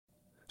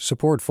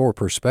Support for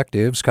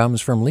Perspectives comes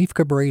from Leif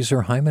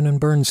Cabraser, Hyman and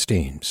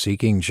Bernstein,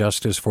 seeking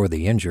justice for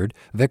the injured,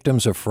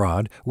 victims of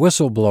fraud,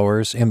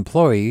 whistleblowers,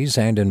 employees,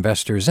 and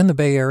investors in the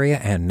Bay Area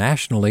and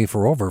nationally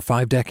for over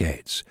 5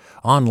 decades.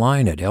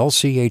 Online at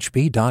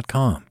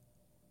lchb.com.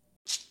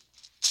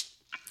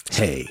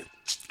 Hey,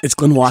 it's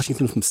Glenn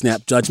Washington from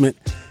Snap Judgment,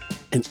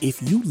 and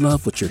if you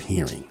love what you're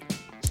hearing,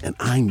 and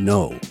I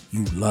know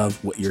you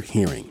love what you're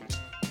hearing,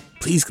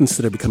 please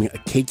consider becoming a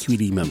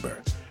KQED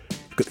member.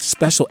 Get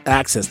special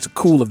access to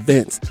cool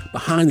events,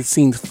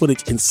 behind-the-scenes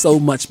footage, and so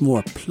much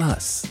more.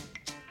 Plus,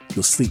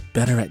 you'll sleep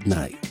better at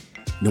night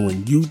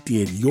knowing you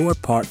did your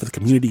part for the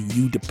community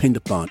you depend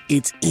upon.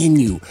 It's in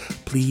you.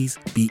 Please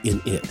be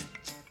in it.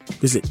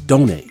 Visit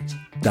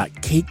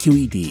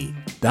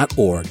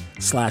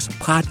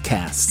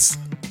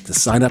donate.kqed.org/podcasts to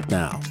sign up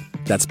now.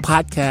 That's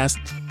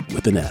podcast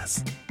with an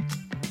S.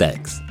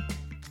 Thanks.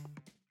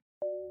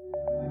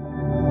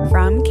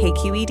 From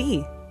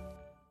KQED.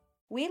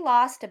 We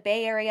lost a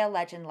Bay Area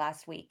legend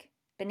last week.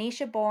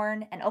 Benicia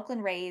born and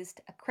Oakland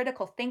raised, a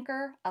critical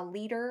thinker, a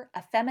leader,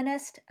 a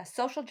feminist, a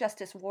social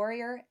justice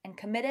warrior, and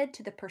committed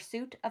to the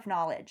pursuit of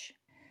knowledge.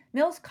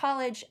 Mills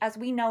College, as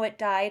we know it,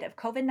 died of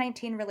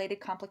COVID-19 related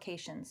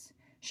complications.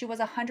 She was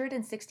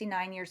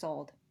 169 years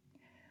old.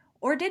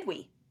 Or did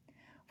we?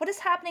 What is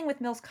happening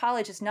with Mills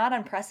College is not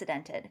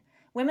unprecedented.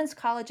 Women's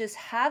colleges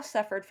have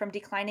suffered from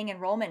declining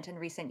enrollment in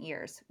recent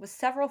years, with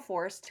several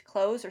forced to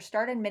close or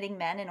start admitting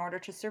men in order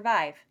to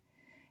survive.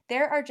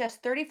 There are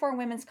just 34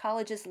 women's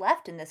colleges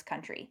left in this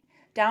country,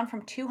 down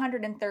from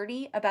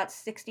 230 about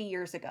 60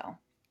 years ago.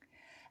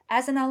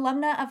 As an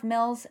alumna of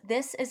Mills,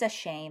 this is a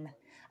shame.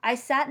 I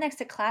sat next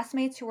to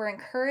classmates who were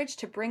encouraged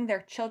to bring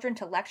their children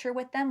to lecture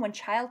with them when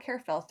childcare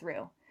fell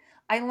through.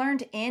 I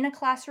learned in a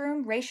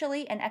classroom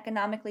racially and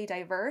economically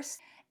diverse,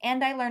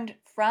 and I learned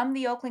from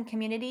the Oakland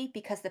community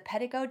because the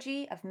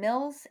pedagogy of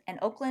Mills and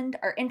Oakland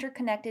are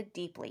interconnected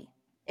deeply.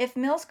 If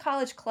Mills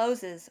College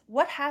closes,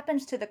 what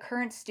happens to the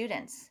current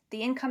students,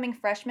 the incoming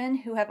freshmen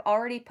who have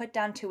already put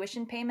down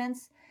tuition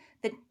payments,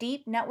 the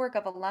deep network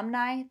of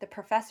alumni, the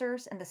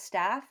professors, and the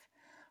staff?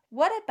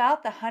 What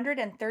about the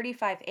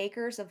 135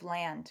 acres of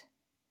land?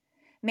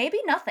 Maybe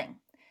nothing.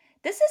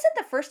 This isn't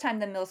the first time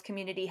the Mills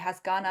community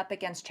has gone up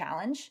against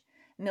challenge.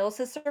 Mills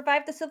has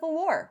survived the Civil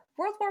War,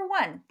 World War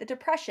I, the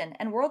Depression,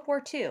 and World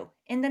War II.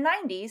 In the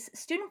 90s,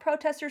 student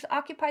protesters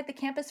occupied the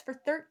campus for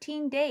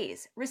 13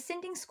 days,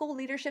 rescinding school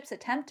leadership's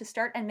attempt to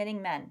start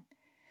admitting men.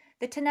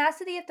 The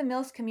tenacity of the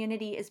Mills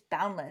community is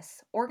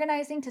boundless.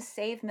 Organizing to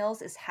save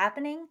Mills is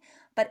happening,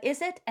 but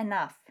is it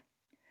enough?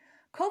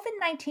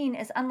 COVID-19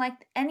 is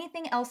unlike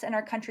anything else in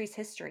our country's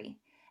history.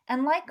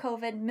 And like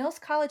COVID, Mills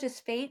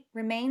College's fate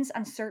remains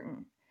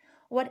uncertain.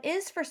 What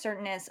is for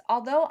certain is,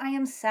 although I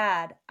am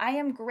sad, I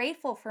am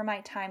grateful for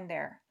my time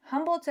there,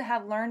 humbled to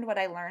have learned what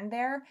I learned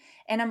there,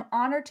 and I'm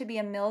honored to be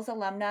a Mills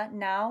alumna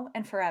now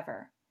and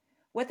forever.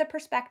 With a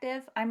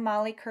perspective, I'm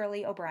Molly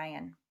Curley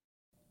O'Brien.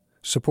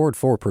 Support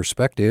for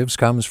Perspectives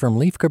comes from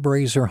Leif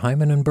Cabraser,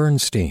 Hyman and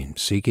Bernstein,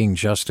 seeking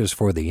justice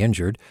for the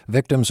injured,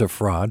 victims of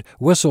fraud,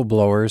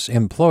 whistleblowers,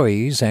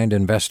 employees, and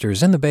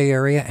investors in the Bay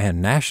Area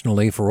and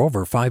nationally for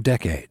over 5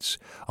 decades.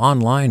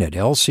 Online at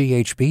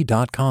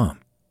lchb.com.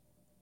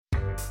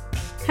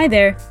 Hi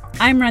there,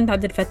 I'm Rand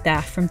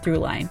Abdel-Fattah from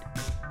Throughline.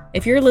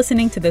 If you're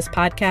listening to this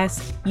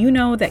podcast, you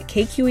know that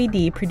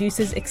KQED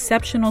produces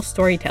exceptional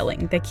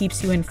storytelling that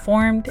keeps you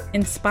informed,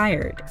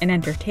 inspired, and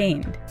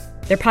entertained.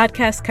 Their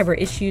podcasts cover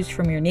issues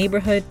from your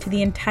neighborhood to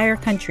the entire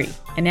country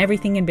and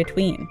everything in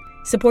between.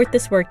 Support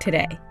this work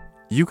today.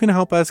 You can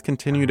help us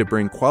continue to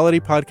bring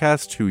quality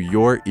podcasts to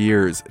your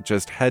ears.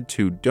 Just head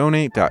to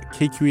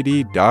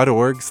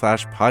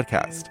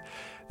donate.kqed.org/podcast.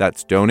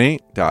 That's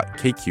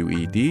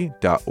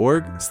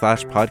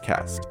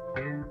donate.kqed.org/podcast.